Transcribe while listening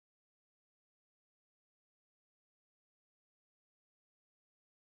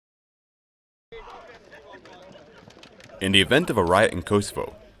In the event of a riot in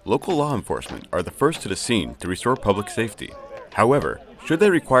Kosovo, local law enforcement are the first to the scene to restore public safety. However, should they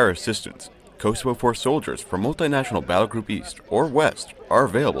require assistance, Kosovo Force soldiers from Multinational Battle Group East or West are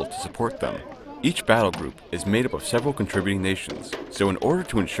available to support them. Each battle group is made up of several contributing nations, so in order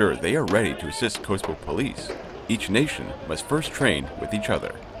to ensure they are ready to assist Kosovo Police, each nation must first train with each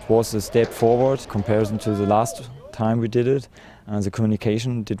other. It was a step forward in comparison to the last time we did it, and the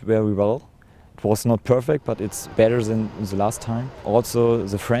communication did very well. It was not perfect, but it's better than the last time. Also,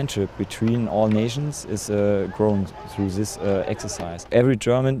 the friendship between all nations is growing through this exercise. Every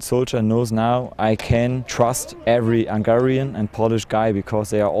German soldier knows now I can trust every Hungarian and Polish guy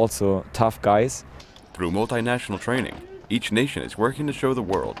because they are also tough guys. Through multinational training, each nation is working to show the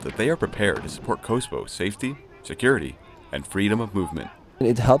world that they are prepared to support Kosovo's safety, security, and freedom of movement.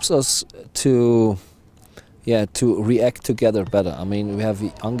 It helps us to react together better. I mean, we have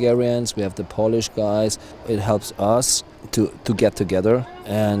the Hungarians, we have the Polish guys. It helps us to get together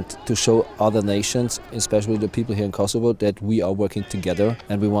and to show other nations, especially the people here in Kosovo, that we are working together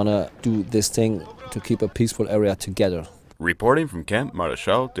and we want to do this thing to keep a peaceful area together. Reporting from Camp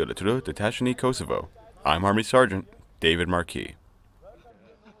Marshal de la Detachenie, Kosovo, I'm Army Sergeant David Marquis.